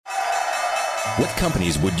What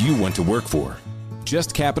companies would you want to work for?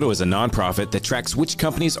 Just Capital is a nonprofit that tracks which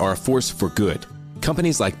companies are a force for good.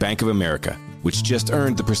 Companies like Bank of America, which just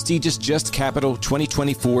earned the prestigious Just Capital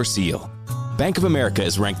 2024 seal. Bank of America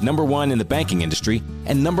is ranked #1 in the banking industry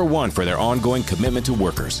and #1 for their ongoing commitment to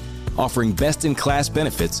workers, offering best-in-class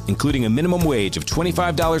benefits, including a minimum wage of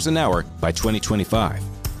 $25 an hour by 2025.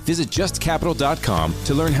 Visit justcapital.com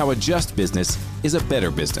to learn how a just business is a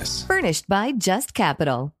better business. Furnished by Just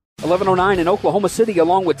Capital. 11:09 in Oklahoma City,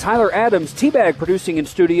 along with Tyler Adams, Teabag producing in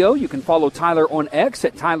studio. You can follow Tyler on X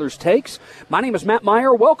at Tyler's Takes. My name is Matt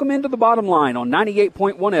Meyer. Welcome into the Bottom Line on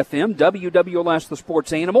 98.1 FM, WWLS, The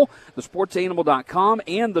Sports Animal, thesportsanimal.com,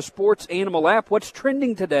 and the Sports Animal app. What's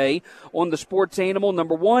trending today on the Sports Animal?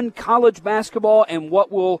 Number one, college basketball and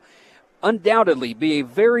what will undoubtedly be a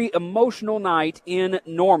very emotional night in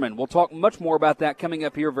Norman. We'll talk much more about that coming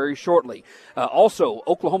up here very shortly. Also,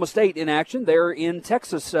 Oklahoma State in action. They're in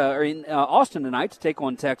Texas, or in Austin tonight to take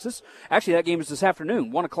on Texas. Actually, that game is this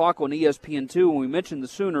afternoon, 1 o'clock on ESPN2. And we mentioned the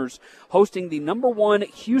Sooners hosting the #1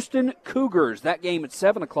 Houston Cougars. That game at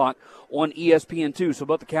 7 o'clock on ESPN2. So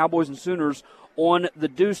both the Cowboys and Sooners on the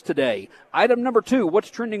deuce today. Item number 2, what's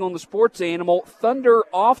trending on the Sports Animal? Thunder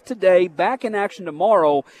off today, back in action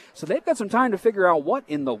tomorrow. So they've got some time to figure out what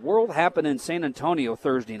in the world happened in San Antonio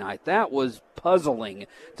Thursday night. That was puzzling,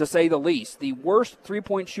 to say the least. The worst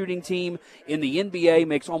three-point shooting team in the NBA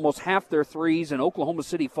makes almost half their threes, and Oklahoma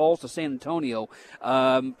City falls to San Antonio.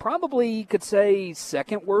 Probably could say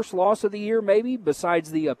second worst loss of the year, maybe,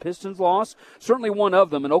 besides the Pistons loss. Certainly one of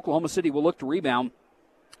them, and Oklahoma City will look to rebound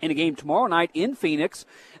in a game tomorrow night in Phoenix.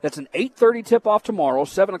 That's an 8:30 tip-off tomorrow,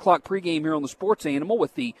 7 o'clock pregame here on the Sports Animal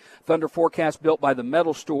with the Thunder forecast built by the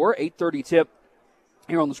Metal Store. 8:30 tip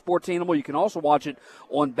here on the Sports Animal. You can also watch it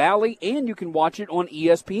on Bally, and you can watch it on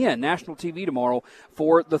ESPN, national TV tomorrow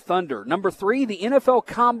for the Thunder. Number 3, the NFL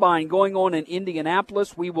Combine going on in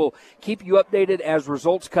Indianapolis. We will keep you updated as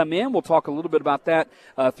results come in. We'll talk a little bit about that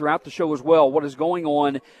throughout the show as well, what is going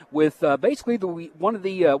on with basically one of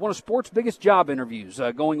sports' biggest job interviews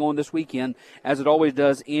going on this weekend, as it always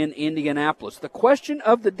does in Indianapolis. The question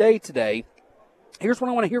of the day today, here's what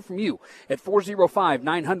I want to hear from you at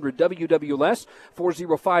 405-900-WWLS,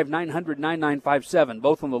 405-900-9957,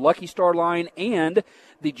 both on the Lucky Star line and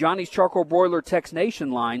the Johnny's Charcoal Broiler Text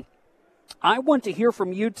Nation line. I want to hear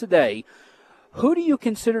from you today. Who do you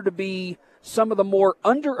consider to be some of the more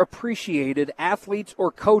underappreciated athletes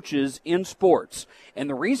or coaches in sports? And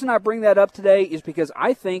the reason I bring that up today is because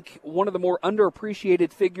I think one of the more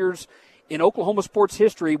underappreciated figures in Oklahoma sports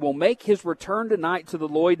history will make his return tonight to the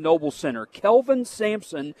Lloyd Noble Center. Kelvin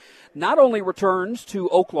Sampson not only returns to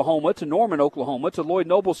Oklahoma, to Norman, Oklahoma, to Lloyd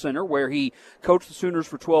Noble Center, where he coached the Sooners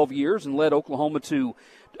for 12 years and led Oklahoma to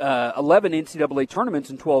 11 NCAA tournaments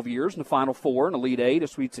in 12 years, in the Final Four, an Elite Eight, a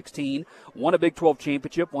Sweet 16, won a Big 12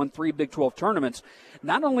 championship, won 3 Big 12 tournaments.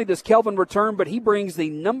 Not only does Kelvin return, but he brings the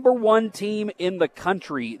 #1 team in the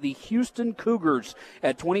country, the Houston Cougars,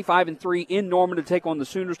 at 25-3 in Norman to take on the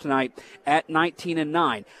Sooners tonight at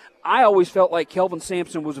 19-9. I always felt like Kelvin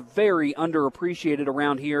Sampson was very underappreciated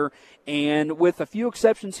around here, and with a few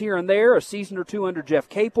exceptions here and there, a season or two under Jeff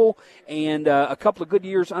Capel and a couple of good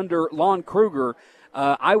years under Lon Kruger,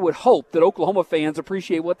 I would hope that Oklahoma fans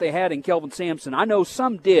appreciate what they had in Kelvin Sampson. I know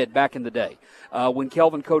some did back in the day when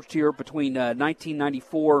Kelvin coached here between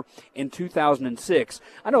 1994 and 2006.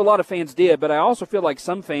 I know a lot of fans did, but I also feel like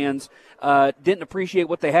some fans didn't appreciate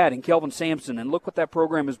what they had in Kelvin Sampson. And look what that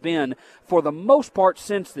program has been for the most part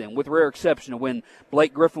since then, with rare exception of when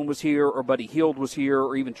Blake Griffin was here or Buddy Hield was here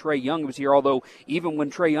or even Trey Young was here. Although even when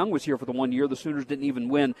Trey Young was here for the 1 year, the Sooners didn't even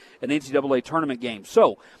win an NCAA tournament game.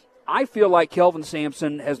 So I feel like Kelvin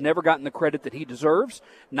Sampson has never gotten the credit that he deserves.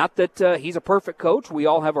 Not that he's a perfect coach. We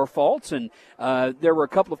all have our faults, and there were a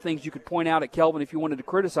couple of things you could point out at Kelvin if you wanted to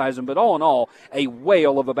criticize him, but all in all, a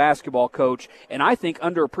whale of a basketball coach, and I think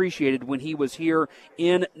underappreciated when he was here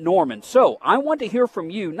in Norman. So I want to hear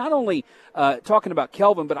from you, not only talking about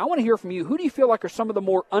Kelvin, but I want to hear from you. Who do you feel like are some of the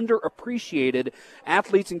more underappreciated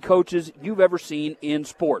athletes and coaches you've ever seen in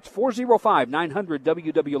sports?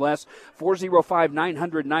 405-900-WWLS,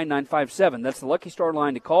 405-900-9957. That's the Lucky Star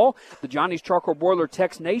line to call, the Johnny's Charcoal Broiler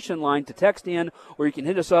Text Nation line to text in, or you can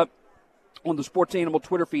hit us up on the Sports Animal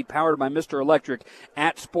Twitter feed powered by Mr. Electric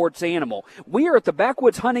at Sports Animal. We are at the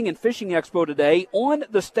Backwoods Hunting and Fishing Expo today on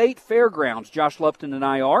the State Fairgrounds. Josh Lupton and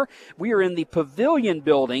I are. We are in the Pavilion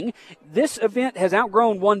building. This event has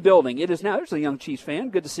outgrown one building. It is now, there's a young Chiefs fan.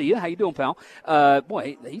 Good to see you. How you doing, pal?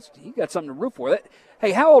 Boy, he got something to root for.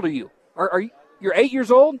 Hey, how old are you? Are you, you're 8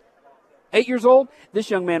 years old? 8 years old? This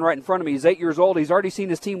young man right in front of me is 8 years old. He's already seen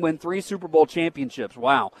his team win 3 Super Bowl championships.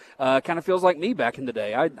 Wow. Kind of feels like me back in the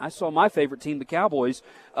day. I saw my favorite team, the Cowboys,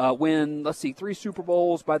 win, 3 Super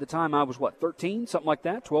Bowls by the time I was, 13? Something like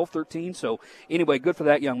that, 12, 13. So anyway, good for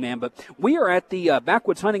that young man. But we are at the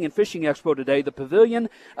Backwoods Hunting and Fishing Expo today, the Pavilion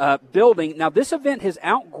building. Now, this event has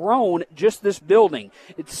outgrown just this building.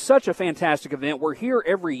 It's such a fantastic event. We're here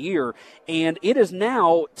every year, and it has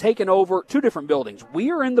now taken over 2 different buildings.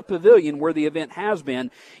 We are in the Pavilion where the event has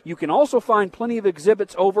been. You can also find plenty of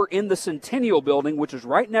exhibits over in the Centennial Building, which is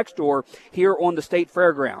right next door here on the State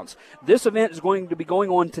Fairgrounds. This event is going to be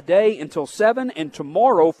going on today until 7 and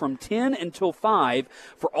tomorrow from 10 until 5.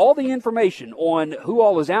 For all the information on who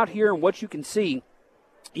all is out here and what you can see,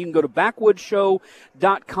 you can go to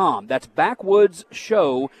backwoodshow.com. That's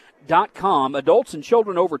backwoodshow.com. Adults and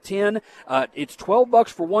children over 10, it's $12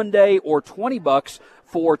 for one day or $20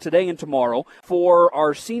 for today and tomorrow. For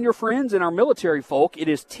our senior friends and our military folk, it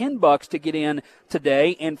is $10 to get in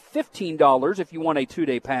today and $15 if you want a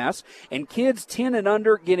 2-day pass. And kids 10 and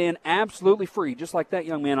under get in absolutely free, just like that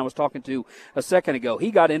young man I was talking to a second ago.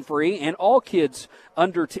 He got in free, and all kids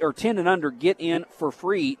under 10 and under get in for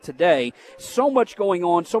free today. So much going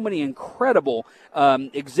on, so many incredible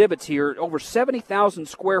exhibits here, over 70,000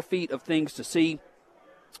 square feet of things to see.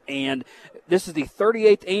 And this is the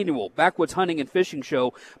 38th annual Backwoods Hunting and Fishing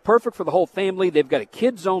Show. Perfect for the whole family. They've got a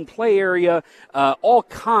kids zone play area, all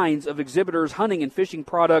kinds of exhibitors, hunting and fishing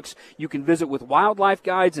products. You can visit with wildlife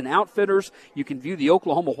guides and outfitters. You can view the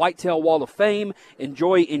Oklahoma Whitetail Wall of Fame,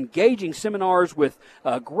 enjoy engaging seminars with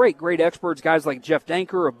great experts, guys like Jeff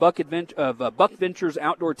Danker of Buck Ventures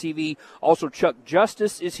Outdoor TV. Also, Chuck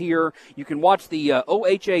Justice is here. You can watch the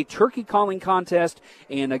OHA turkey calling contest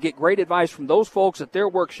and get great advice from those folks at their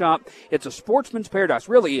workshop. It's a sportsman's paradise,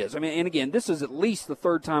 really is. I mean, and again, this is at least the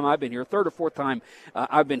 3rd time I've been here, 3rd or 4th time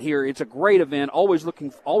I've been here. It's a great event. Always look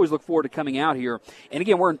forward to coming out here. And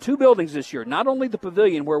again, we're in 2 buildings this year. Not only the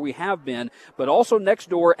Pavilion where we have been, but also next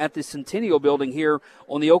door at the Centennial Building here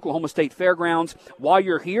on the Oklahoma State Fairgrounds. While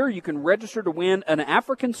you're here, you can register to win an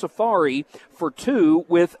African safari for 2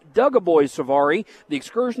 with Dugaboy Safari. The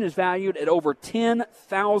excursion is valued at over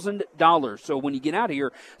 $10,000. So when you get out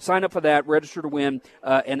here, sign up for that. Register to win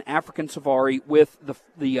an African safari with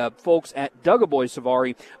the folks at Dugaboy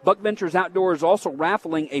Safari. Buck Ventures Outdoor is also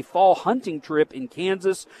raffling a fall hunting trip in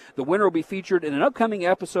Kansas. The winner will be featured in an upcoming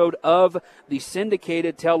episode of the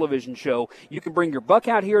syndicated television show. You can bring your buck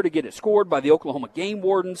out here to get it scored by the Oklahoma Game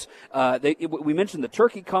Wardens. We mentioned the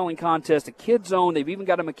turkey calling contest, a kid zone. They've even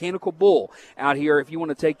got a mechanical bull out here if you want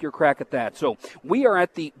to take your crack at that. So we are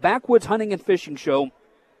at the Backwoods Hunting and Fishing Show.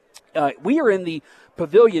 We are in the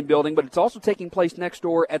Pavilion building, but it's also taking place next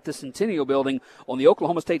door at the Centennial Building on the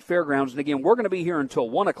Oklahoma State Fairgrounds. And again, we're going to be here until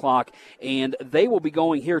 1 o'clock, and they will be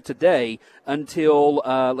going here today until,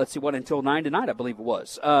 until 9 tonight, I believe it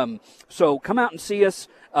was. So come out and see us.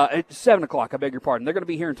 At 7 o'clock, I beg your pardon. They're going to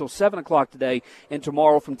be here until 7 o'clock today and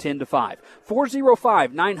tomorrow from 10 to 5.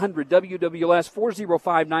 405-900-WWS,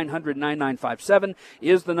 405-900-9957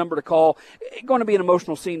 is the number to call. It's going to be an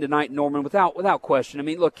emotional scene tonight, Norman, without question. I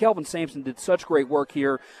mean, look, Kelvin Sampson did such great work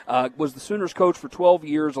here, was the Sooners coach for 12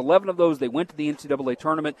 years. 11 of those, they went to the NCAA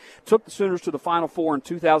tournament, took the Sooners to the Final Four in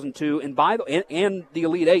 2002 and the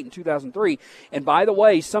Elite Eight in 2003. And by the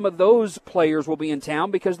way, some of those players will be in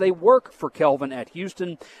town because they work for Kelvin at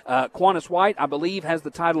Houston. Quantus White, I believe, has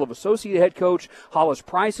the title of associate head coach. Hollis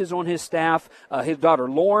Price is on his staff. His daughter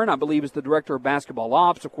Lauren, I believe, is the director of basketball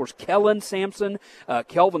ops. Of course, Kellen Sampson,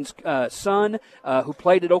 Kelvin's son, who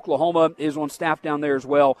played at Oklahoma, is on staff down there as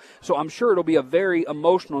well. So I'm sure it'll be a very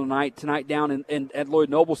emotional night tonight down at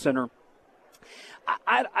Lloyd Noble Center.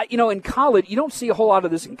 In college, you don't see a whole lot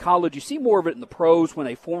of this in college. You see more of it in the pros when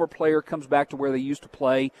a former player comes back to where they used to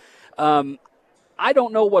play. I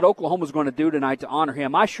don't know what Oklahoma's going to do tonight to honor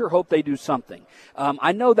him. I sure hope they do something.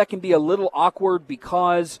 I know that can be a little awkward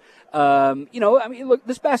because, look,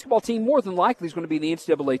 this basketball team more than likely is going to be in the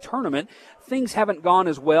NCAA tournament. Things haven't gone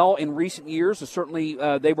as well in recent years. Certainly,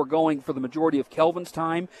 they were going for the majority of Kelvin's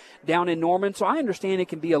time down in Norman. So I understand it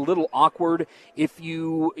can be a little awkward if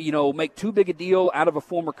you make too big a deal out of a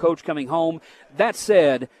former coach coming home. That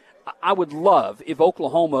said, I would love if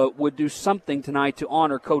Oklahoma would do something tonight to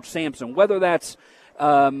honor Coach Sampson, whether that's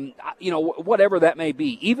whatever that may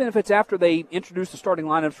be. Even if it's after they introduce the starting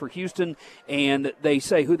lineups for Houston and they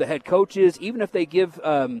say who the head coach is, even if they give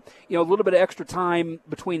a little bit of extra time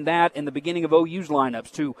between that and the beginning of OU's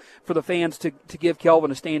lineups for the fans to give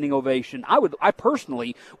Kelvin a standing ovation. I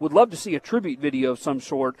personally would love to see a tribute video of some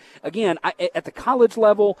sort. Again, at the college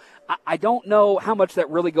level, I don't know how much that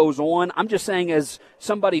really goes on. I'm just saying, as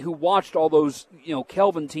somebody who watched all those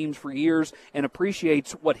Kelvin teams for years and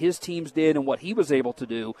appreciates what his teams did and what he was able to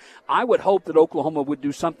do, I would hope that Oklahoma would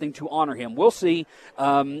do something to honor him. We'll see.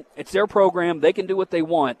 It's their program; they can do what they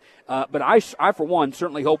want. But I for one,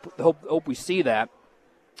 certainly hope we see that.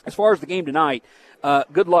 As far as the game tonight,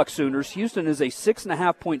 good luck, Sooners. Houston is a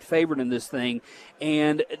 6.5-point favorite in this thing,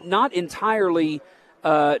 and not entirely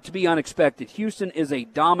to be unexpected. Houston is a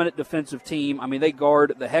dominant defensive team. I mean, they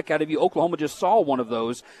guard the heck out of you. Oklahoma just saw one of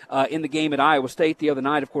those in the game at Iowa State the other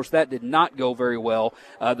night. Of course, that did not go very well.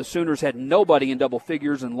 The Sooners had nobody in double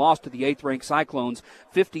figures and lost to the 8th-ranked Cyclones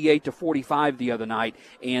 58-45 the other night.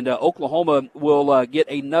 And Oklahoma will get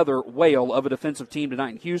another whale of a defensive team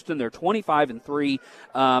tonight in Houston. They're 25-3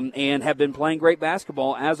 and have been playing great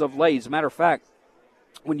basketball as of late. As a matter of fact,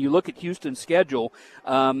 when you look at Houston's schedule,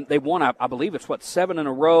 they won, I believe it's 7 in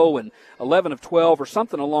a row and 11 of 12 or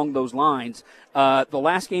something along those lines. The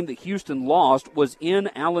last game that Houston lost was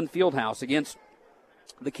in Allen Fieldhouse against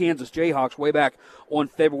the Kansas Jayhawks way back on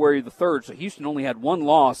February the 3rd. So Houston only had one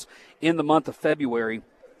loss in the month of February.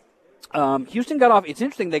 Houston got off. It's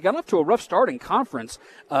interesting. They got off to a rough start in conference.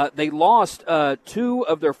 They lost 2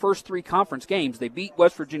 of their first 3 conference games. They beat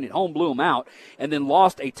West Virginia at home, blew them out, and then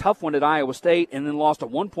lost a tough one at Iowa State, and then lost a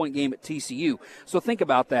 1-point game at TCU. So think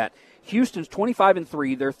about that. Houston's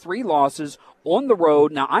 25-3. Their 3 losses on the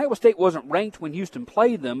road. Now, Iowa State wasn't ranked when Houston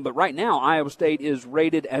played them, but right now Iowa State is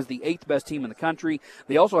rated as the 8th best team in the country.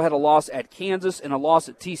 They also had a loss at Kansas and a loss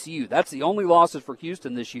at TCU. That's the only losses for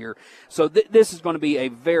Houston this year. So this is going to be a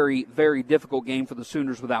very, very difficult game for the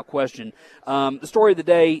Sooners without question. The story of the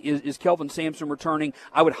day is Kelvin Sampson returning.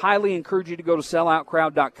 I would highly encourage you to go to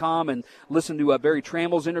selloutcrowd.com and listen to Barry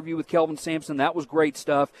Trammell's interview with Kelvin Sampson. That was great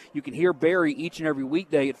stuff. You can hear Barry each and every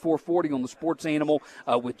weekday at 4:40 on the Sports Animal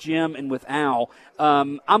with Jim and with Al.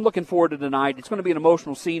 I'm looking forward to tonight. It's going to be an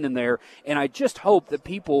emotional scene in there, and I just hope that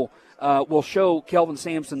people will show Kelvin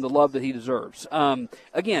Sampson the love that he deserves.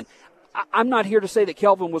 Again, I'm not here to say that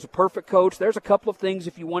Kelvin was a perfect coach. There's a couple of things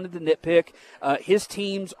if you wanted to nitpick. His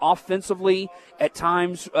teams offensively at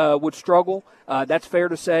times would struggle. That's fair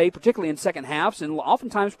to say, particularly in second halves and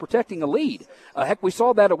oftentimes protecting a lead. Heck, we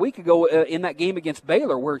saw that a week ago in that game against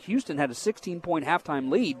Baylor where Houston had a 16-point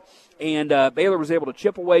halftime lead. And Baylor was able to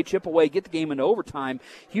chip away, get the game into overtime.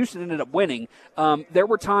 Houston ended up winning. There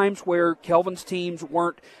were times where Kelvin's teams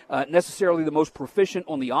weren't necessarily the most proficient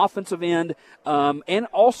on the offensive end. And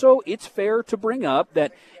also, it's fair to bring up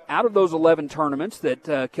that out of those 11 tournaments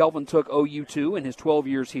that Kelvin took OU to in his 12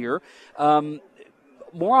 years here,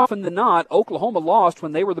 more often than not, Oklahoma lost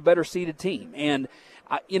when they were the better seeded team. And,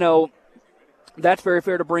 that's very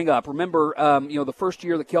fair to bring up. Remember, the first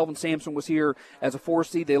year that Kelvin Sampson was here as a 4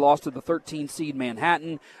 seed, they lost to the 13 seed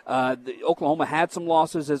Manhattan. Oklahoma had some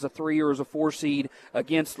losses as a 3 or as a 4 seed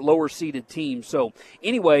against lower seeded teams. So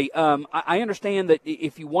anyway, I understand that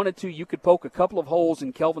if you wanted to, you could poke a couple of holes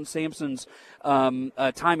in Kelvin Sampson's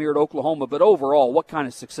time here at Oklahoma. But overall, what kind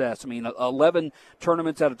of success? I mean, 11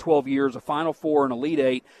 tournaments out of 12 years, a Final Four, an Elite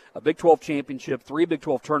Eight, a Big 12 championship, 3 Big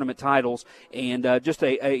 12 tournament titles, and just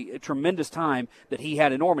a tremendous time that he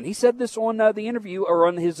had in Norman. He said this on the interview, or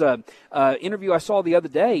on his interview I saw the other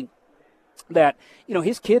day, that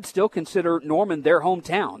his kids still consider Norman their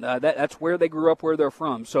hometown. That's where they grew up, where they're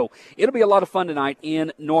from. So it'll be a lot of fun tonight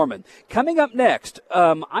in Norman. Coming up next,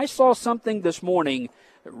 I saw something this morning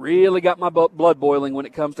that really got my blood boiling when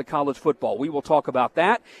it comes to college football. We will talk about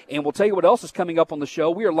that, and we'll tell you what else is coming up on the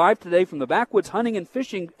show. We are live today from the Backwoods Hunting and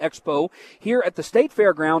Fishing Expo here at the State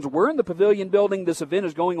Fairgrounds. We're in the Pavilion building. This event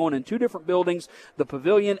is going on in 2 different buildings, the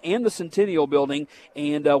Pavilion and the Centennial building,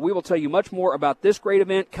 and we will tell you much more about this great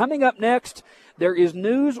event. Coming up next, there is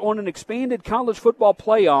news on an expanded college football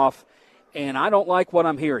playoff, and I don't like what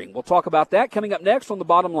I'm hearing. We'll talk about that coming up next on The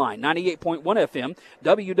Bottom Line, 98.1 FM,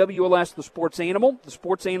 WWLS, The Sports Animal,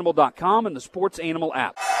 thesportsanimal.com, and the Sports Animal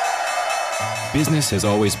app. Business has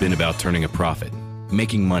always been about turning a profit,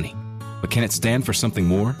 making money. But can it stand for something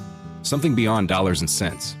more? Something beyond dollars and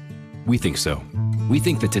cents? We think so. We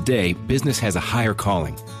think that today, business has a higher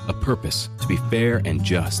calling, a purpose to be fair and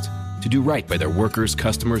just, to do right by their workers,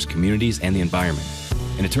 customers, communities, and the environment.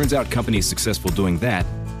 And it turns out companies successful doing that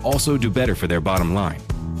also do better for their bottom line.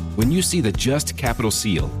 When you see the Just Capital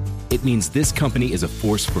seal, it means this company is a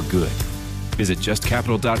force for good. Visit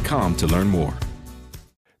justcapital.com to learn more.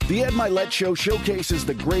 The Ed Milet Show showcases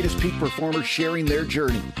the greatest peak performers sharing their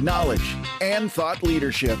journey, knowledge, and thought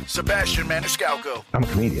leadership. Sebastian Maniscalco. I'm a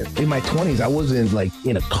comedian. In my 20s, I wasn't like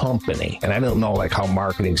in a company, and I don't know like how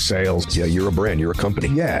marketing, sales. Yeah, you're a brand, you're a company.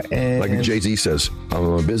 Yeah, and like Jay-Z says, I'm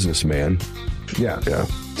a businessman. Yeah.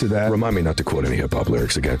 To that. Remind me not to quote any hip-hop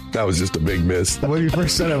lyrics again. That was just a big miss. When you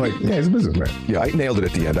first said it, I'm like, yeah, he's a businessman. Yeah, I nailed it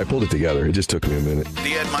at the end. I pulled it together. It just took me a minute.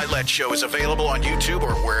 The Ed Milet Show is available on YouTube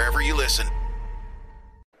or wherever you listen.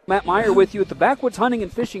 Matt Meyer with you at the Backwoods Hunting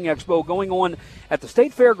and Fishing Expo going on at the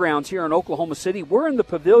State Fairgrounds here in Oklahoma City. We're in the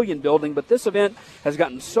Pavilion building, but this event has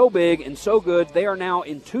gotten so big and so good. They are now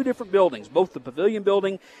in two different buildings, both the Pavilion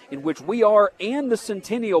building in which we are and the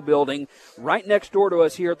Centennial building right next door to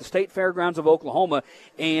us here at the State Fairgrounds of Oklahoma.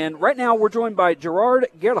 And right now we're joined by Gerard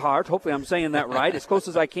Gerhardt. Hopefully I'm saying that right, as close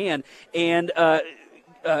as I can. And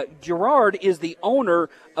Gerard is the owner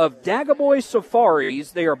of Dagaboy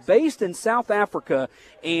Safaris. They are based in South Africa,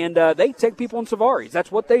 and they take people on safaris.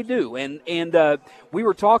 That's what they do. And we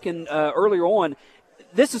were talking earlier on,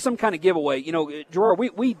 this is some kind of giveaway. You know, Gerard,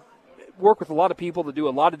 we work with a lot of people that do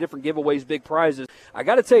a lot of different giveaways, big prizes. I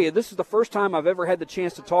got to tell you, this is the first time I've ever had the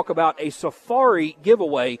chance to talk about a safari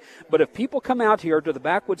giveaway. But if people come out here to the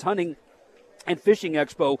Backwoods Hunting and Fishing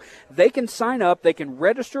Expo, they can sign up, they can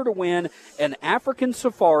register to win an African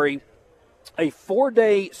safari, a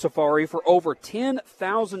 4-day safari for over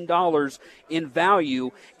 $10,000 in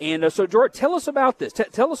value. And so, George, tell us about this.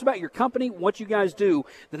 Tell us about your company, what you guys do.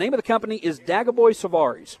 The name of the company is Dagaboy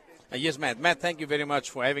Safaris. Yes, Matt. Matt, thank you very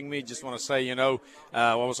much for having me. Just want to say,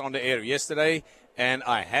 I was on the air yesterday, and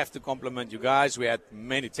I have to compliment you guys. We had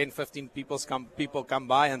many, 10, 15 people come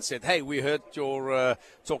by and said, hey, we heard your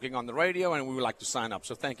talking on the radio, and we would like to sign up.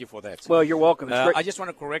 So thank you for that. Well, you're welcome. I just want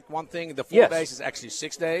to correct one thing. The 4 days is actually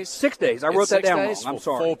 6 days. 6 days. I wrote that down wrong. I'm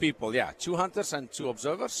sorry. 4 people, 2 hunters and 2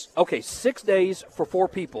 observers. Okay, 6 days for 4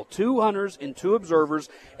 people, 2 hunters and 2 observers,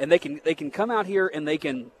 and they can come out here and they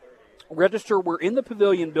can register. We're in the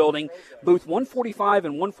Pavilion building. Booth 145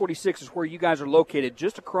 and 146 is where you guys are located,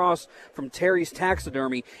 just across from Terry's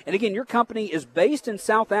Taxidermy. And again, your company is based in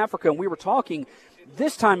South Africa, and we were talking,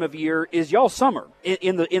 this time of year is y'all summer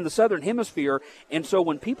in the southern hemisphere. And so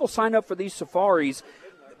when people sign up for these safaris,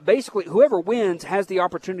 basically whoever wins has the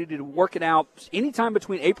opportunity to work it out anytime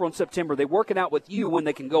between April and September. They work it out with you when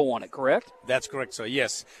they can go on it, correct? That's correct, sir.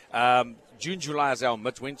 Yes. June, July is our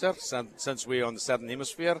midwinter since we're on the southern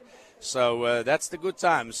hemisphere. So that's the good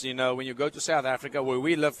times, when you go to South Africa, where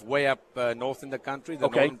we live way up north in the country, the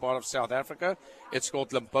northern part of South Africa. It's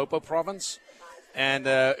called Limpopo province. And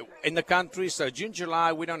in the country, so June,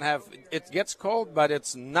 July, we don't have, it gets cold, but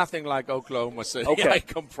it's nothing like Oklahoma City. Okay. I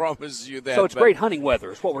can promise you that. So it's great hunting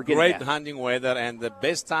weather is what we're getting at. Great hunting weather, and the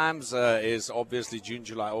best times is obviously June,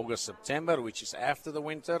 July, August, September, which is after the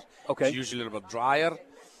winter. Okay. It's usually a little bit drier.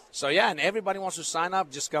 So, and everybody wants to sign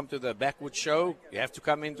up. Just come to the Backwoods Show. You have to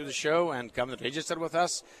come into the show and come and register with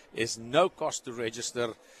us. It's no cost to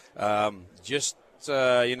register.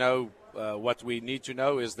 What we need to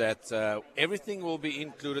know is that everything will be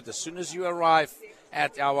included as soon as you arrive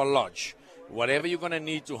at our lodge. Whatever you're going to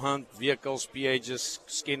need to hunt, vehicles, PHs,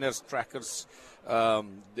 skinners, trackers,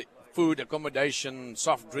 the food, accommodation,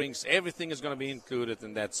 soft drinks, everything is going to be included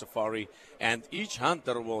in that safari. And each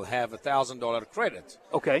hunter will have a $1,000 credit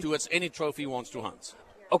towards any trophy he wants to hunt.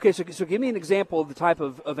 Okay, so give me an example of the type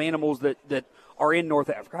of animals that are in North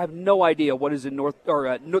Africa. I have no idea what is in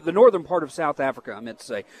the northern part of South Africa, I meant to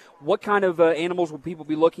say. What kind of animals will people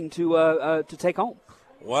be looking to take home?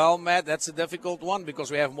 Well, Matt, that's a difficult one because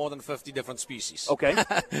we have more than 50 different species. Okay.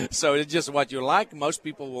 So it's just what you like. Most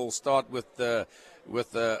people will start with an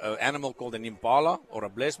animal called an impala or a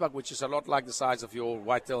blesbok, which is a lot like the size of your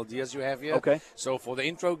white-tailed deers you have here. Okay. So for the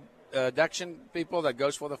introduction people that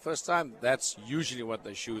goes for the first time, that's usually what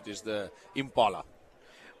they shoot is the impala.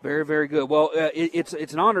 Very, very good. Well, it's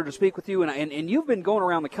an honor to speak with you, and you've been going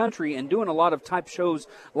around the country and doing a lot of type shows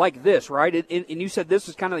like this, right? And you said this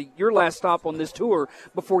is kind of your last stop on this tour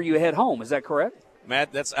before you head home. Is that correct?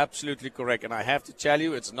 Matt, that's absolutely correct. And I have to tell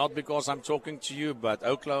you, it's not because I'm talking to you, but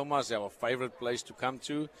Oklahoma is our favorite place to come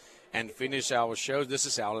to and finish our shows. This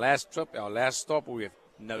is our last trip, our last stop. We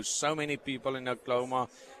know so many people in Oklahoma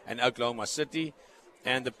and Oklahoma City.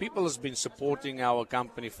 And the people has been supporting our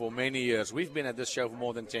company for many years. We've been at this show for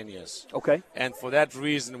more than 10 years. Okay. And for that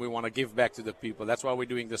reason, we want to give back to the people. That's why we're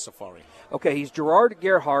doing this safari. Okay, he's Gerard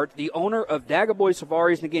Gerhardt, the owner of Dagaboy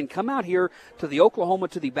Safaris. And again, come out here to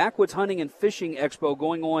the Backwoods Hunting and Fishing Expo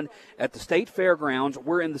going on at the State Fairgrounds.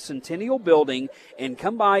 We're in the Centennial Building. And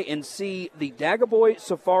come by and see the Dagaboy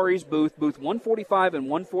Safaris booth 145 and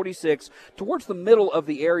 146, towards the middle of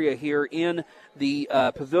the area here in the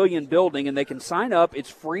Pavilion building, and they can sign up. It's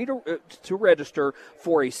free to register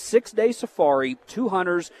for a 6-day safari, 2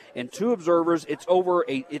 hunters and 2 observers. It's over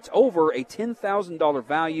a $10,000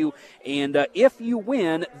 value, and if you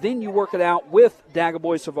win, then you work it out with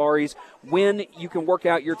Dagoboy Safaris when you can work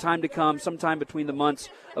out your time to come sometime between the months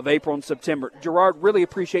of April and September. Gerard, really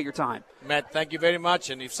appreciate your time. Matt, thank you very much.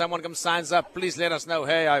 And if someone comes signs up, please let us know,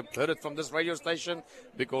 hey, I heard it from this radio station,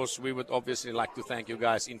 because we would obviously like to thank you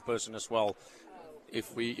guys in person as well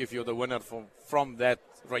if you're the winner from that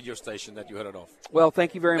radio station that you heard it off. Well,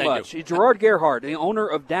 thank you very much. Gerard Gerhardt, the owner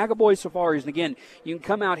of Dagoboy Safaris. And again, you can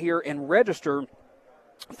come out here and register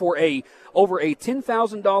for over a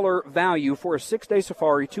 $10,000 value for a 6-day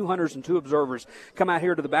safari, 2 hunters and 2 observers. Come out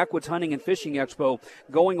here to the Backwoods Hunting and Fishing Expo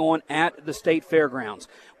going on at the State Fairgrounds.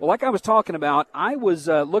 Well, like I was talking about, I was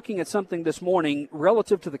looking at something this morning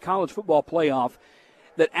relative to the college football playoff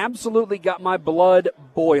that absolutely got my blood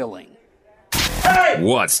boiling.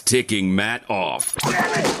 What's ticking Matt off?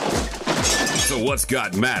 So what's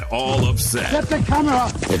got Matt all upset? Get the camera.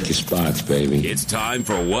 Pick your spots, baby. It's time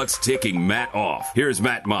for What's Ticking Matt Off. Here's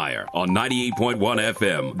Matt Meyer on 98.1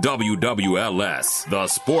 FM, WWLS, the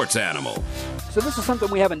sports animal. So this is something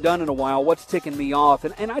we haven't done in a while, What's Ticking Me Off.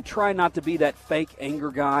 And I try not to be that fake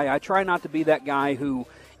anger guy. I try not to be that guy who,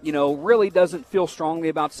 really doesn't feel strongly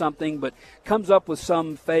about something, but comes up with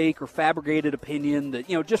some fake or fabricated opinion that,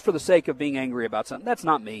 just for the sake of being angry about something. That's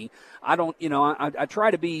not me. I don't, I try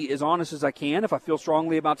to be as honest as I can. If I feel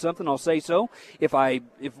strongly about something, I'll say so. If I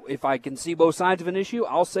can see both sides of an issue,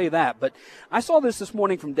 I'll say that. But I saw this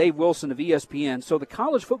morning from Dave Wilson of ESPN. So the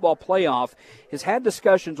college football playoff has had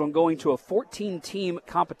discussions on going to a 14-team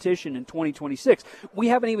competition in 2026. We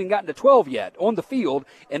haven't even gotten to 12 yet on the field,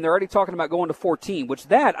 and they're already talking about going to 14, which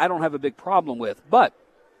that I don't have a big problem with. But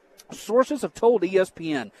sources have told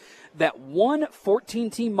ESPN that one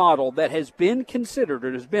 14-team model that has been considered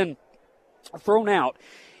or has been thrown out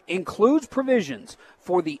includes provisions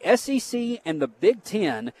for the SEC and the Big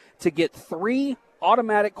Ten to get 3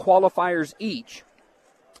 automatic qualifiers each,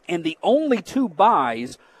 and the only 2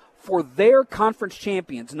 buys for their conference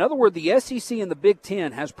champions. In other words, the SEC and the Big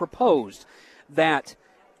Ten has proposed that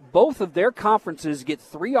both of their conferences get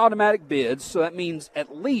 3 automatic bids, so that means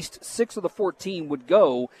at least 6 of the 14 would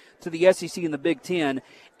go to the SEC and the Big Ten.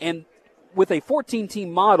 And with a 14-team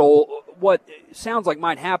model, what sounds like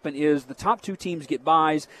might happen is the top 2 teams get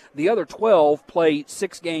buys, the other 12 play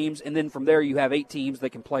 6 games, and then from there you have 8 teams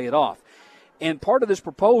that can play it off. And part of this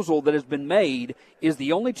proposal that has been made is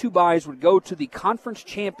the only 2 buys would go to the conference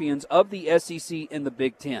champions of the SEC and the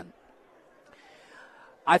Big Ten.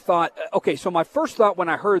 I thought, okay, so my first thought when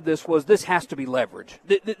I heard this was this has to be leverage.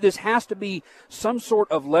 This has to be some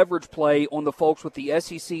sort of leverage play on the folks with the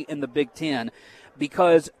SEC and the Big Ten,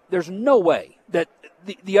 because there's no way that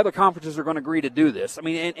the other conferences are going to agree to do this. I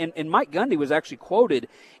mean, and Mike Gundy was actually quoted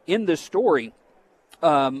in this story.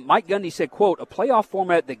 Mike Gundy said, quote, "A playoff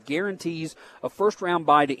format that guarantees a first-round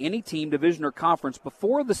bye to any team, division, or conference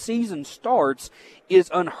before the season starts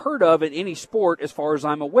is unheard of in any sport as far as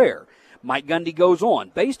I'm aware." Mike Gundy goes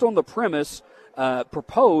on, based on the premise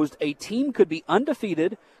proposed, a team could be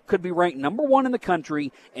undefeated, could be ranked number 1 in the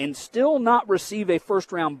country, and still not receive a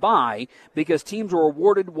first-round bye because teams were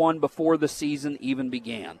awarded one before the season even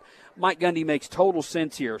began. Mike Gundy makes total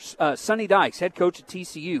sense here. Sonny Dykes, head coach at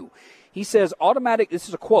TCU, he says this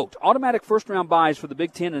is a quote, "Automatic first-round buys for the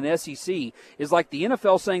Big Ten and SEC is like the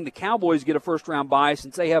NFL saying the Cowboys get a first-round bye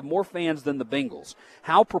since they have more fans than the Bengals.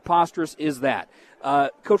 How preposterous is that?"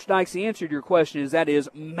 Coach Dykes, the answer to your question is that is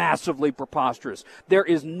massively preposterous. There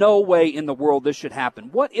is no way in the world this should happen.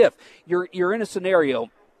 What if you're in a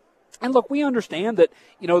scenario, and look, we understand that,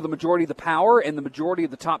 the majority of the power and the majority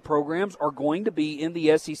of the top programs are going to be in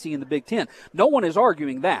the SEC and the Big Ten. No one is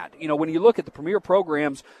arguing that. When you look at the premier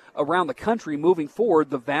programs around the country moving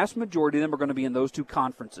forward, the vast majority of them are going to be in those 2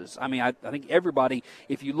 conferences. I mean, I think everybody,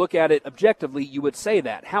 if you look at it objectively, you would say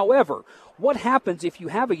that. However, what happens if you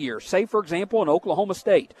have a year, say, for example, an Oklahoma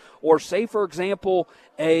State, or say, for example,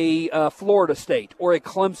 a Florida State or a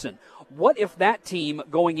Clemson? What if that team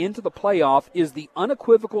going into the playoff is the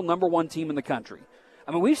unequivocal number 1 team in the country?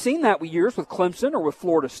 I mean, we've seen that with years with Clemson or with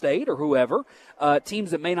Florida State or whoever,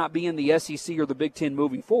 teams that may not be in the SEC or the Big Ten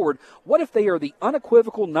moving forward. What if they are the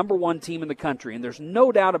unequivocal number 1 team in the country, and there's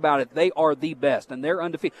no doubt about it, they are the best, and they're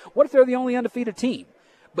undefeated? What if they're the only undefeated team?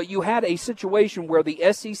 but you had a situation where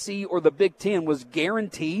the SEC or the Big Ten was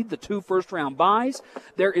guaranteed the 2 first-round byes.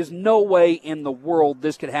 There is no way in the world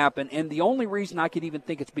this could happen, and the only reason I could even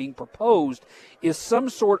think it's being proposed is some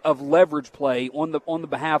sort of leverage play on the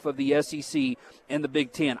behalf of the SEC and the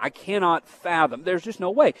Big Ten. I cannot fathom. There's just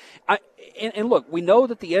no way. And look, we know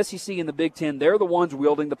that the SEC and the Big Ten, they're the ones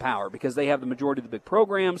wielding the power because they have the majority of the big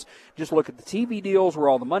programs. Just look at the TV deals, where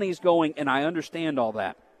all the money is going, and I understand all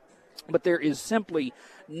that. But there is simply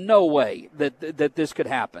no way that this could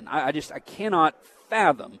happen. I cannot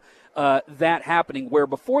fathom that happening, where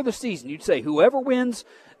before the season you'd say whoever wins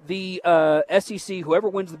the SEC, whoever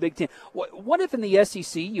wins the Big Ten. What if in the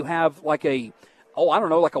SEC you have like a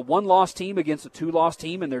 1-loss team against a 2-loss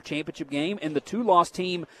team in their championship game, and the 2-loss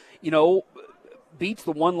team, beats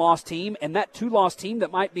the 1-loss team, and that 2-loss team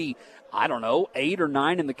that might be, 8 or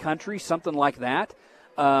 9 in the country, something like that.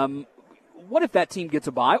 What if that team gets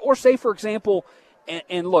a bye? Or say, for example,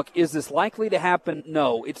 and look, is this likely to happen?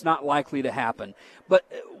 No, it's not likely to happen. But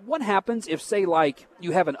what happens if, say, like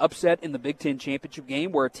you have an upset in the Big Ten championship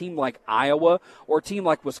game where a team like Iowa or a team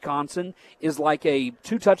like Wisconsin is like a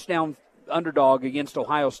 2-touchdown underdog against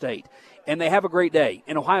Ohio State, and they have a great day,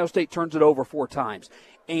 and Ohio State turns it over 4 times,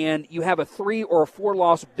 and you have a 3 or a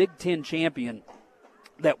 4-loss Big Ten champion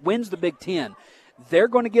that wins the Big Ten, they're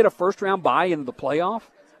going to get a first-round bye into the playoff?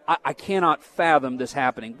 I cannot fathom this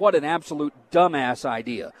happening. What an absolute dumbass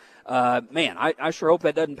idea. I sure hope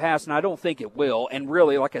that doesn't pass, and I don't think it will. And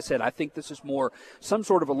really, like I said, I think this is more some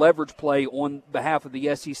sort of a leverage play on behalf of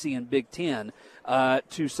the SEC and Big Ten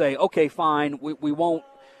to say, okay, fine, we won't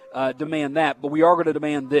demand that, but we are going to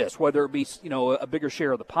demand this, whether it be a bigger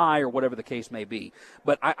share of the pie or whatever the case may be.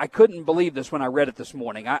 But I couldn't believe this when I read it this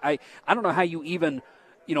morning. I don't know how you even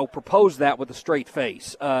propose that with a straight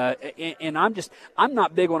face. And I'm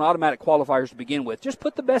not big on automatic qualifiers to begin with. Just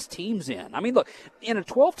put the best teams in. I mean, look, in a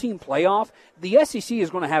 12-team playoff, the SEC is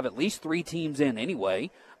going to have at least 3 teams in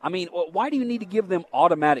anyway. I mean, why do you need to give them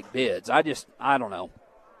automatic bids? I don't know.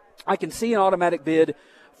 I can see an automatic bid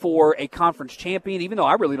for a conference champion, even though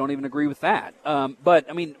I really don't even agree with that. But,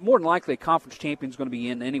 I mean, more than likely a conference champion is going to be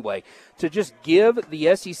in anyway. To just give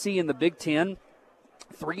the SEC and the Big Ten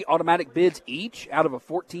 3 automatic bids each out of a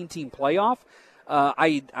 14-team playoff,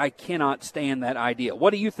 I cannot stand that idea.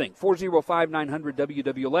 What do you think?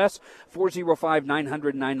 405-900-WWLS,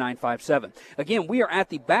 405-900-9957. Again, we are at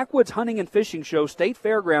the Backwoods Hunting and Fishing Show, State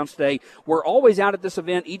Fairgrounds today. We're always out at this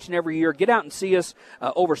event each and every year. Get out and see us.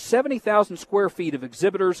 Over 70,000 square feet of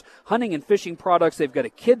exhibitors, hunting and fishing products. They've got a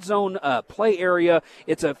kid zone play area.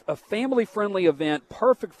 It's a family-friendly event,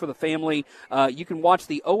 perfect for the family. You can watch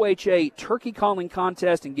the OHA turkey calling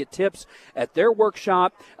contest and get tips at their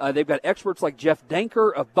workshop. They've got experts like Jeff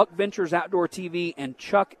Danker of Buck Ventures Outdoor TV and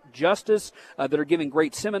Chuck Justice that are giving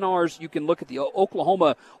great seminars. You can look at the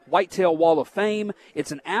Oklahoma Whitetail Wall of Fame.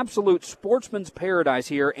 It's an absolute sportsman's paradise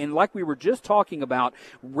here, and like we were just talking about,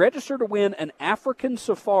 register to win an African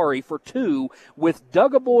safari for 2 with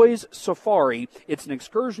Duggaboys Safari. It's an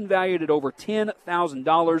excursion valued at over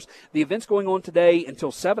 $10,000. The event's going on today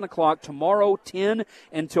until 7 o'clock, tomorrow 10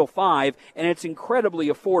 until 5, and it's incredibly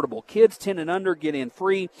affordable. Kids 10 and under get in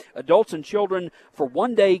free. Adults and children for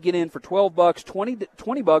one day get in for $12,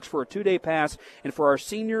 $20 for a 2-day pass, and for our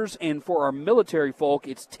seniors and for our military folk,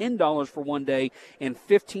 it's $10 for 1 day and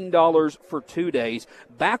 $15 for 2 days.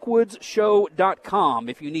 Backwoodsshow.com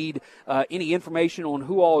if you need any information on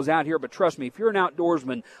who all is out here. But trust me, if you're an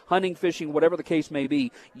outdoorsman, hunting, fishing, whatever the case may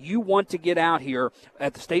be, you want to get out here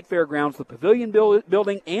at the State Fairgrounds, the Pavilion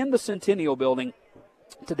Building, and the Centennial Building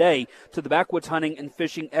today to the Backwoods Hunting and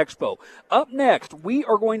Fishing Expo. Up next, we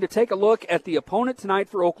are going to take a look at the opponent tonight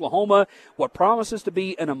for Oklahoma, what promises to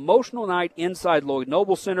be an emotional night inside Lloyd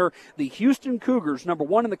Noble Center. The Houston Cougars, number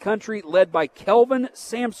 1 in the country, led by Kelvin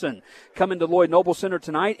Sampson, come into Lloyd Noble Center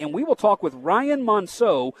tonight, and we will talk with Ryan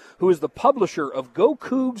Monceau, who is the publisher of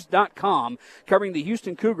GoCougs.com, covering the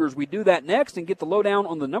Houston Cougars. We do that next and get the lowdown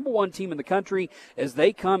on the number 1 team in the country as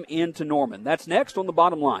they come into Norman. That's next on The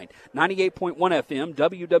Bottom Line. 98.1 FM,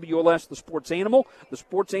 WWLS, The Sports Animal,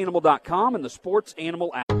 thesportsanimal.com, and the Sports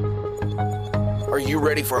Animal app. Are you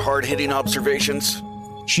ready for hard-hitting observations?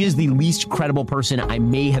 She is the least credible person I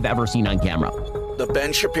may have ever seen on camera. The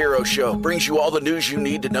Ben Shapiro Show brings you all the news you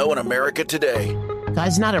need to know in America today.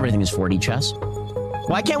 Guys, not everything is 4D chess.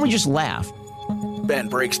 Why can't we just laugh? Ben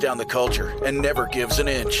breaks down the culture and never gives an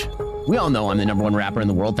inch. We all know I'm the number 1 rapper in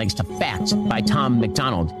the world thanks to Facts by Tom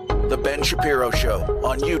McDonald. The Ben Shapiro Show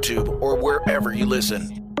on YouTube or wherever you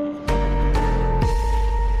listen.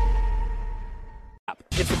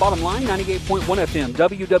 It's the bottom line, 98.1 FM,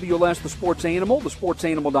 WWLS, the Sports Animal,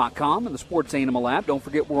 thesportsanimal.com, and the Sports Animal app. Don't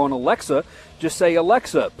forget we're on Alexa. Just say,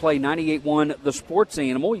 Alexa, play 98.1 The Sports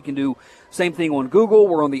Animal. You can do same thing on Google.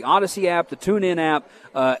 We're on the Odyssey app, the TuneIn app,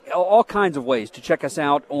 all kinds of ways to check us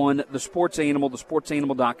out on the Sports Animal,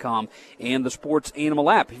 thesportsanimal.com, and the Sports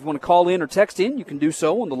Animal app. If you want to call in or text in, you can do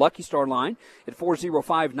so on the Lucky Star line at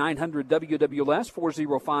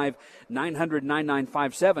 405-900-WWLS,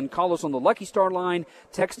 405-900-9957. Call us on the Lucky Star line,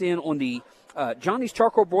 text in on the Johnny's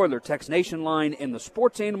Charcoal Broiler Text Nation line, and the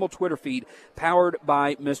Sports Animal Twitter feed powered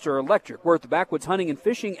by Mr. Electric. We're at the Backwoods Hunting and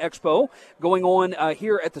Fishing Expo going on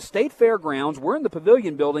here at the State Fairgrounds. We're in the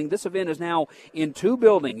Pavilion building. This event is now in two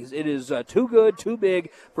buildings. It is too good, too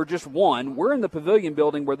big for just one. We're in the Pavilion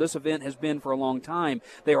building where this event has been for a long time.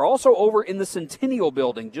 They are also over in the Centennial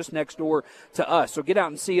building just next door to us. So get out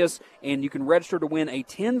and see us, and you can register to win a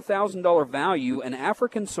 $10,000 value, an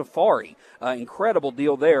African safari. Incredible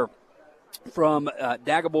deal there from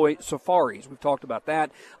Dagaboy Safaris. We've talked about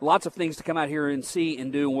that. Lots of things to come out here and see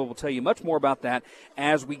and do, and we will tell you much more about that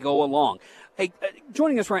as we go along. Hey,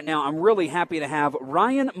 joining us right now, I'm really happy to have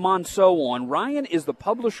Ryan Monceau on. Ryan is the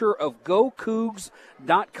publisher of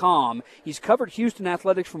GoCougs.com. He's covered Houston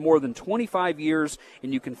athletics for more than 25 years,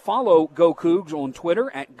 and you can follow Go Cougs on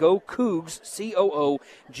Twitter at GoCougs,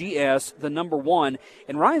 C-O-O-G-S, the number one.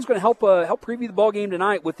 And Ryan's going to help preview the ball game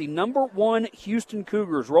tonight with the number one Houston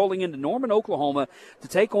Cougars rolling into Norman, Oklahoma to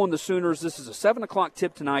take on the Sooners. This is a 7 o'clock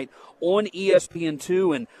tip tonight on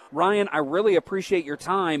ESPN2. And Ryan, I really appreciate your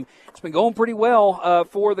time. It's been going pretty well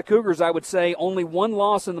for the Cougars, I would say. Only one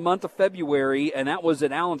loss in the month of February, and that was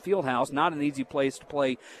at Allen Fieldhouse. Not an easy place to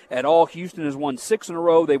play at all. Houston has won 6 in a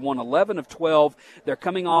row. They've won 11 of 12. They're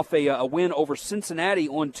coming off a win over Cincinnati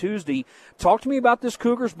on Tuesday. Talk to me about this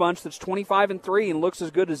Cougars bunch that's 25-3 and looks as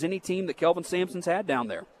good as any team that Kelvin Sampson's had down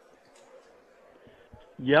there.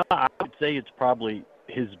 Yeah, I would say it's probably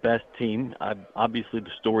his best team. Obviously, the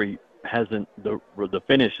story hasn't – the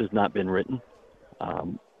finish has not been written.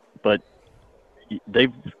 But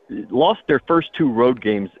they've lost their first 2 road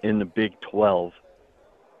games in the Big 12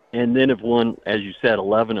 and then have won, as you said,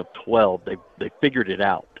 11 of 12. They figured it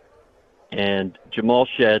out. And Jamal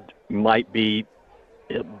Shed might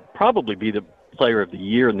probably be the player of the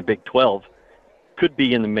year in the Big 12, could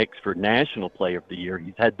be in the mix for National Player of the Year.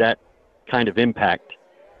 He's had that kind of impact.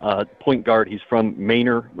 Point guard, he's from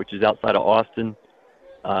Manor, which is outside of Austin.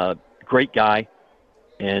 Great guy.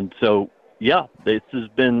 And so, yeah, this has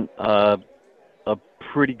been a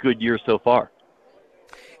pretty good year so far.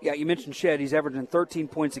 Yeah, you mentioned Shed. He's averaging 13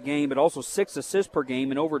 points a game, but also 6 assists per game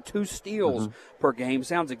and over 2 steals per game.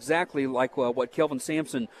 Sounds exactly like what Kelvin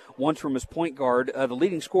Sampson wants from his point guard. The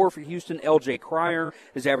leading scorer for Houston, L.J. Cryer,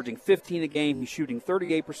 is averaging 15 a game. He's shooting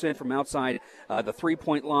 38% from outside the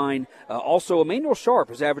three-point line. Also, Emmanuel Sharp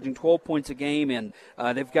is averaging 12 points a game, and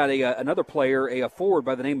they've got another player, a forward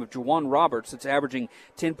by the name of Juwan Roberts, that's averaging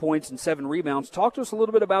 10 points and 7 rebounds. Talk to us a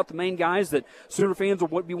little bit about the main guys that Sooner fans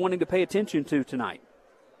will be wanting to pay attention to tonight.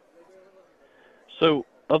 So,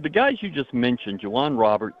 of the guys you just mentioned, Juwan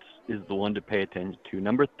Roberts is the one to pay attention to,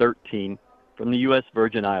 number 13 from the U.S.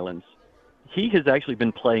 Virgin Islands. He has actually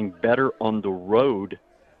been playing better on the road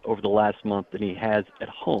over the last month than he has at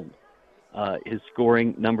home. His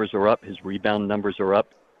scoring numbers are up. His rebound numbers are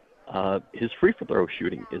up. His free throw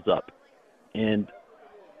shooting is up. And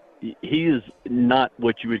he is not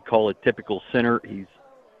what you would call a typical center. He's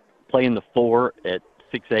playing the 4 at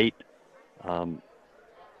 6'8".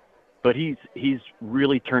 But he's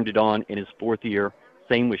really turned it on in his 4th year.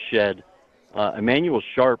 Same with Shed. Emmanuel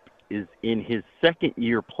Sharp is in his 2nd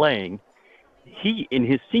year playing. He, in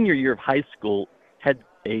his senior year of high school, had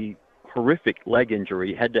a horrific leg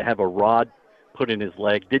injury, had to have a rod put in his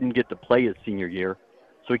leg, didn't get to play his senior year.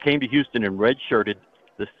 So he came to Houston and redshirted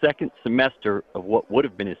the 2nd semester of what would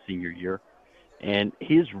have been his senior year. And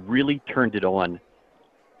he's really turned it on.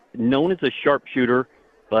 Known as a sharpshooter,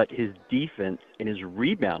 but his defense and his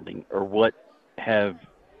rebounding are what have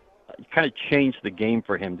kind of changed the game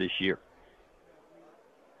for him this year.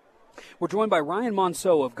 We're joined by Ryan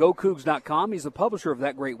Monceau of GoCougs.com. He's the publisher of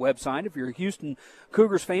that great website. If you're a Houston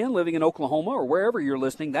Cougars fan living in Oklahoma or wherever you're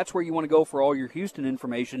listening, that's where you want to go for all your Houston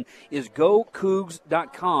information is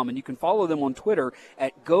GoCougs.com. And you can follow them on Twitter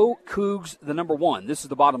at GoCougs, the number one. This is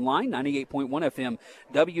the bottom line, 98.1 FM,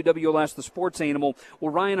 WWLS, the Sports Animal.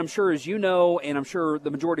 Well, Ryan, I'm sure as you know, and I'm sure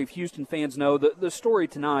the majority of Houston fans know, the story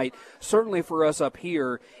tonight, certainly for us up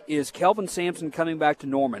here, is Kelvin Sampson coming back to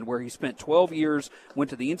Norman, where he spent 12 years, went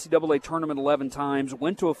to the NCAA tournament 11 times,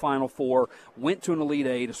 went to a Final Four, went to an Elite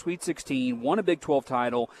Eight, a Sweet 16, won a Big 12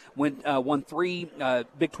 title, won 3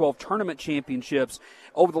 Big 12 tournament championships.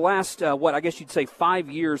 Over the last, I guess you'd say 5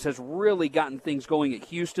 years, has really gotten things going at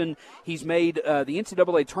Houston. He's made the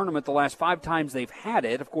NCAA tournament the last 5 times they've had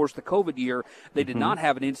it. Of course, the COVID year, they did not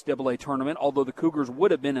have an NCAA tournament, although the Cougars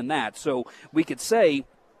would have been in that. So we could say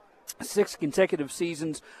 6 consecutive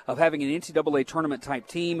seasons of having an NCAA tournament-type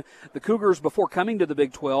team. The Cougars, before coming to the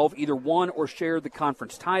Big 12, either won or shared the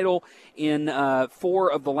conference title in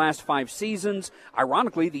 4 of the last 5 seasons.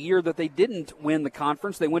 Ironically, the year that they didn't win the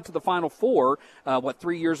conference, they went to the Final Four,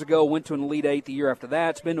 3 years ago, went to an Elite Eight the year after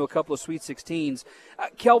that. It's been to a couple of Sweet 16s.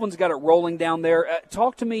 Kelvin's got it rolling down there.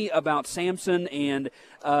 Talk to me about Sampson and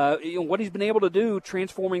what he's been able to do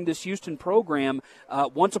transforming this Houston program.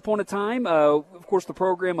 Once upon a time, of course, the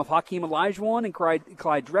program of Hakeem Olajuwon and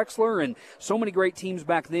Clyde Drexler and so many great teams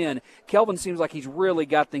back then. Kelvin seems like he's really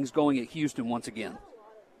got things going at Houston once again.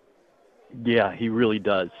 Yeah, he really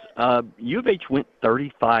does. U of H went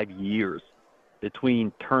 35 years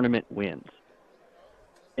between tournament wins.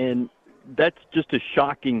 And that's just a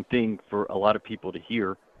shocking thing for a lot of people to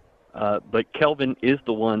hear. But Kelvin is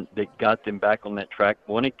the one that got them back on that track,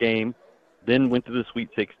 won a game, then went to the Sweet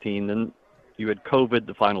 16. Then you had COVID,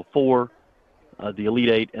 the Final Four, the Elite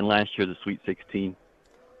Eight, and last year the Sweet 16.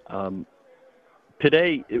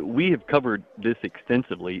 Today, we have covered this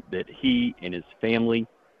extensively, that he and his family,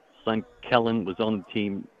 son Kellen was on the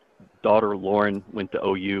team, daughter Lauren went to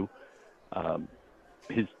OU.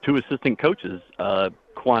 His 2 assistant coaches,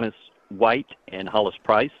 Quantus White and Hollis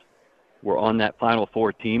Price, were on that Final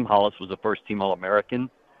Four team. Hollis was a first-team All-American.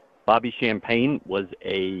 Bobby Champagne was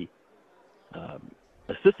a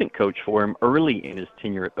assistant coach for him early in his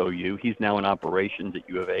tenure at OU. He's now in operations at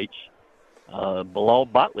U of H. Bilal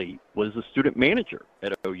Botley was a student manager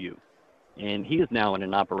at OU, and he is now in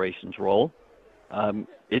an operations role.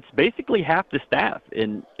 It's basically half the staff,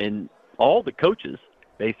 and all the coaches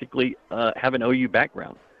basically have an OU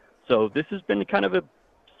background. So this has been kind of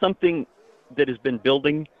something that has been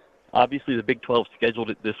building. Obviously, the Big 12 scheduled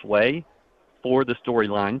it this way for the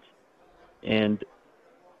storylines, and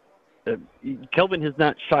Kelvin has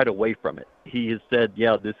not shied away from it. He has said,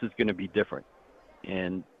 yeah, this is going to be different.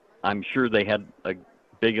 And I'm sure they had a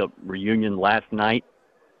big reunion last night,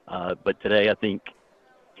 but today I think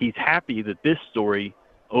he's happy that this story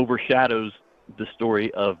overshadows the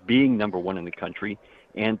story of being number 1 in the country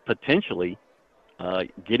and potentially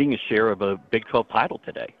getting a share of a Big 12 title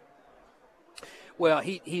today. Well,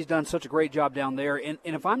 he's done such a great job down there. And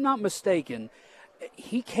if I'm not mistaken,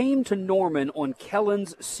 he came to Norman on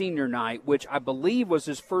Kellen's senior night, which I believe was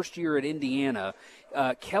his first year at Indiana.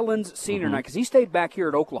 Kellen's senior night, because he stayed back here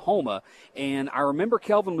at Oklahoma. And I remember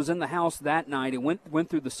Kelvin was in the house that night and went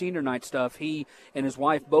through the senior night stuff. He and his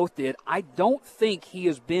wife both did. I don't think he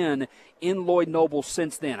has been in Lloyd Noble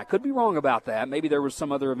since then. I could be wrong about that. Maybe there was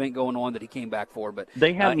some other event going on that he came back for. But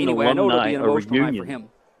they had anyway, I know it'll be an emotional night for him.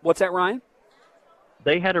 What's that, Ryan?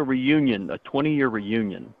 They had a reunion, a 20-year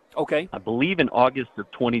reunion. Okay. I believe in August of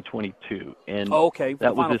 2022. And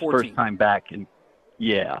that was his 14. first time back. And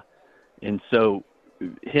yeah. And so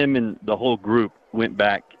him and the whole group went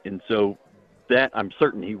back. And so that, I'm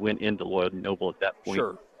certain he went into Lloyd Noble at that point.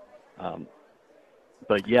 Sure.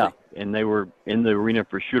 But yeah, and they were in the arena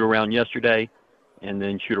for shoot-around yesterday and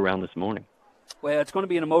then shoot-around this morning. Well, it's going to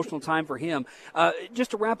be an emotional time for him.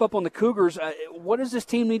 Just to wrap up on the Cougars, what does this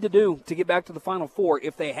team need to do to get back to the Final Four?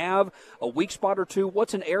 If they have a weak spot or two,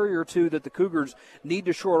 what's an area or two that the Cougars need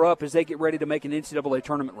to shore up as they get ready to make an NCAA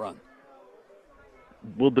tournament run?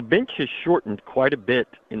 Well, the bench has shortened quite a bit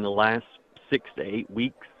in the last 6 to 8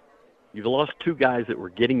 weeks. You've lost 2 guys that were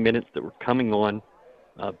getting minutes that were coming on,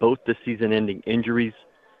 both the season-ending injuries.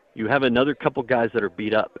 You have another couple guys that are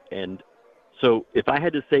beat up, and so if I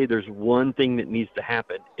had to say there's one thing that needs to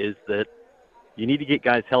happen is that you need to get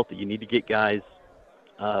guys healthy. You need to get guys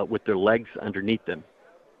with their legs underneath them.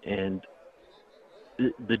 And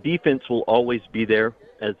the defense will always be there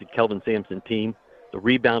as the Kelvin Sampson team. The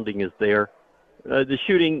rebounding is there. The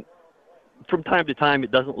shooting, from time to time,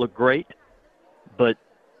 it doesn't look great. But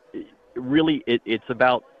really it's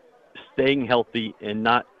about staying healthy and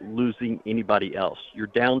not losing anybody else. You're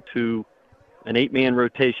down to an 8-man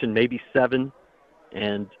rotation, maybe 7,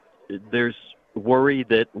 and there's worry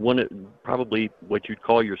that probably what you'd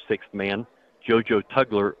call your 6th man, JoJo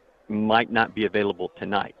Tugler, might not be available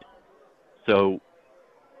tonight. So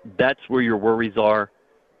that's where your worries are,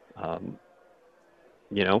 and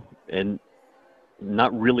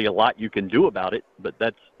not really a lot you can do about it, but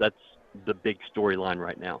that's the big storyline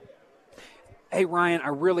right now. Hey, Ryan, I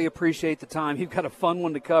really appreciate the time. You've got a fun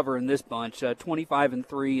one to cover in this bunch,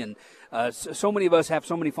 25-3, and so many of us have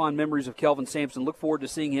so many fond memories of Kelvin Sampson. Look forward to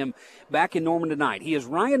seeing him back in Norman tonight. He is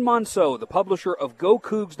Ryan Monceau, the publisher of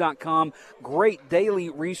GoCougs.com, great daily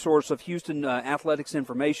resource of Houston athletics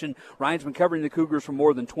information. Ryan's been covering the Cougars for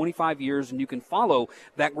more than 25 years, and you can follow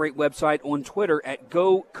that great website on Twitter at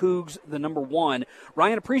GoCougs1.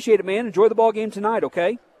 Ryan, appreciate it, man. Enjoy the ball game tonight,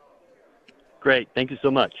 okay? Great. Thank you so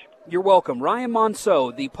much. You're welcome. Ryan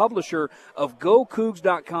Monceau, the publisher of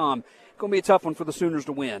GoCougs.com. Going to be a tough one for the Sooners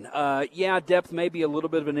to win. Depth may be a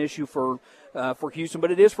little bit of an issue for Houston,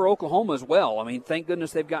 but it is for Oklahoma as well. I mean, thank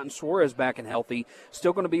goodness they've gotten Suarez back and healthy.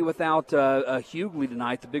 Still going to be without Hughley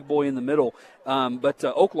tonight, the big boy in the middle. But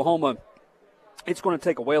Oklahoma, it's going to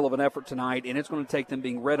take a whale of an effort tonight, and it's going to take them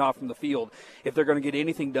being read off from the field if they're going to get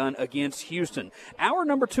anything done against Houston. Hour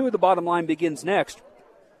number 2 of the Bottom Line begins next.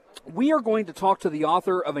 We are going to talk to the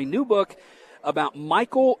author of a new book about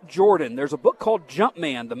Michael Jordan. There's a book called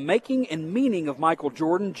Jumpman, The Making and Meaning of Michael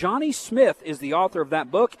Jordan. Johnny Smith is the author of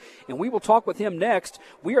that book, and we will talk with him next.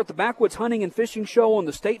 We are at the Backwoods Hunting and Fishing Show on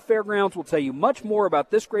the State Fairgrounds. We'll tell you much more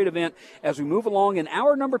about this great event as we move along in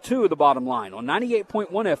hour number 2 of the Bottom Line on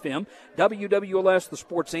 98.1 FM, WWLS, The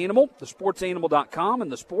Sports Animal, thesportsanimal.com,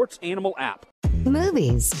 and the Sports Animal app.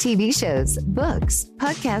 Movies, TV shows, books,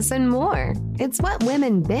 podcasts, and more. It's What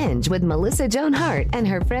Women Binge with Melissa Joan Hart and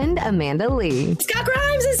her friend Amanda Lee. Scott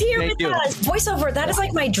Grimes is here with us. Voiceover, that is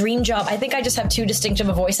like my dream job. I think I just have too distinctive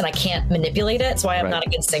a voice and I can't manipulate it. That's why I'm not a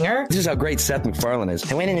good singer. This is how great Seth MacFarlane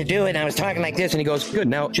is. I went in to do it and I was talking like this and he goes, good,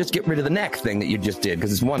 now just get rid of the neck thing that you just did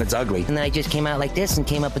because it's ugly. And then I just came out like this and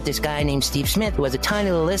came up with this guy named Steve Smith who has a tiny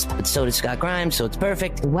little lisp, but so does Scott Grimes, so it's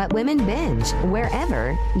perfect. What Women Binge,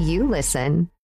 wherever you listen.